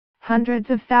Hundreds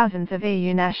of thousands of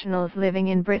EU nationals living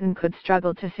in Britain could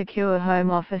struggle to secure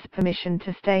Home Office permission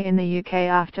to stay in the UK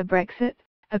after Brexit,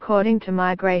 according to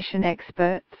migration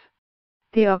experts.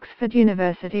 The Oxford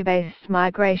University-based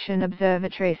Migration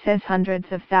Observatory says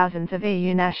hundreds of thousands of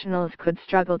EU nationals could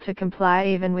struggle to comply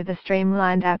even with a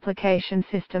streamlined application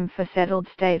system for settled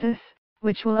status,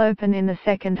 which will open in the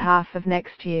second half of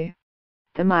next year.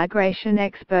 The migration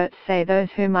experts say those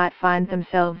who might find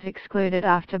themselves excluded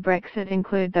after Brexit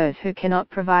include those who cannot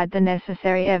provide the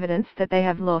necessary evidence that they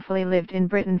have lawfully lived in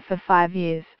Britain for 5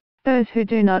 years, those who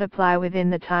do not apply within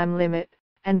the time limit,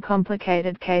 and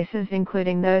complicated cases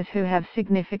including those who have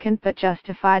significant but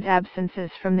justified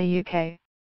absences from the UK.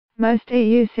 Most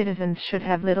EU citizens should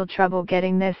have little trouble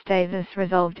getting their status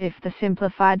resolved if the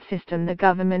simplified system the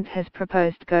government has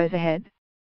proposed goes ahead.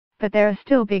 But there are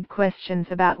still big questions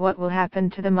about what will happen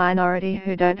to the minority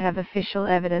who don't have official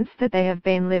evidence that they have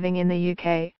been living in the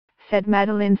UK, said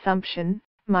Madeleine Sumption,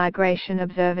 Migration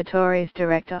Observatory's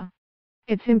director.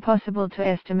 It's impossible to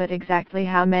estimate exactly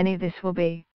how many this will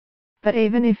be. But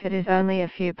even if it is only a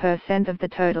few % of the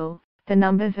total, the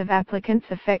numbers of applicants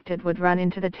affected would run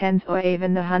into the tens or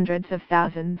even the hundreds of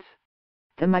thousands.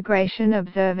 The Migration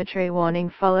Observatory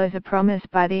warning follows a promise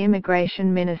by the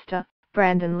Immigration Minister,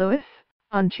 Brandon Lewis,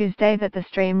 on Tuesday that the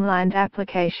streamlined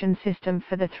application system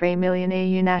for the 3 million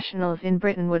EU nationals in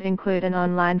Britain would include an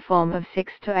online form of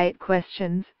 6 to 8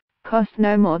 questions, cost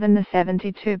no more than the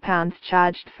 £72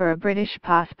 charged for a British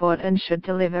passport, and should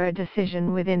deliver a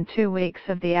decision within 2 weeks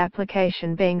of the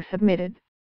application being submitted.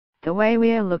 The way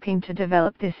we are looking to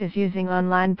develop this is using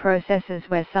online processes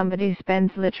where somebody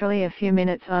spends literally a few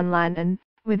minutes online and,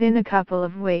 within a couple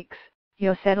of weeks,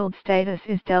 your settled status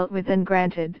is dealt with and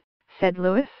granted, said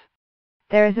Lewis.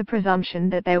 There is a presumption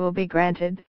that they will be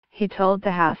granted, he told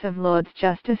the House of Lords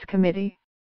Justice Committee.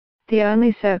 The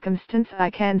only circumstance I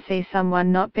can see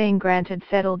someone not being granted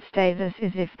settled status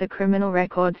is if the criminal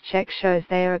records check shows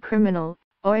they are a criminal,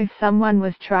 or if someone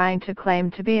was trying to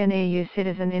claim to be an EU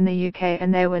citizen in the UK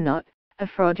and they were not, a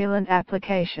fraudulent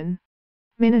application.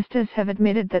 Ministers have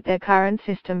admitted that their current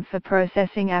system for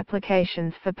processing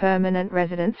applications for permanent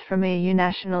residence from EU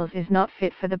nationals is not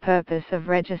fit for the purpose of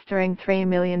registering 3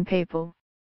 million people.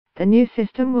 The new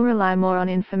system will rely more on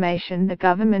information the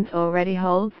government already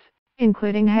holds,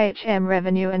 including HM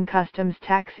Revenue and Customs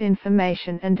Tax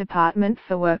information and Department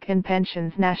for Work and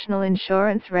Pensions national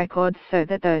insurance records, so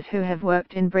that those who have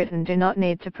worked in Britain do not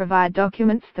need to provide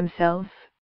documents themselves.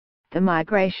 The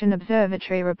Migration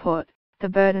Observatory report, The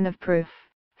Burden of Proof,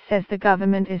 says the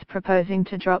government is proposing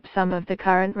to drop some of the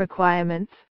current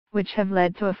requirements, which have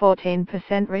led to a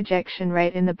 14% rejection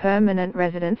rate in the permanent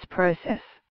residence process.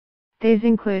 These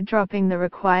include dropping the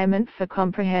requirement for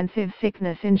comprehensive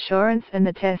sickness insurance and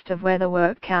the test of whether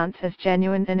work counts as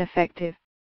genuine and effective.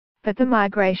 But the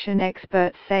migration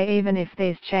experts say even if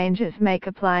these changes make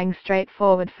applying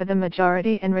straightforward for the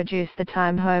majority and reduce the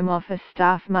time Home Office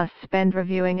staff must spend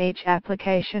reviewing each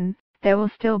application, there will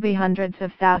still be hundreds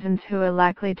of thousands who are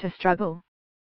likely to struggle.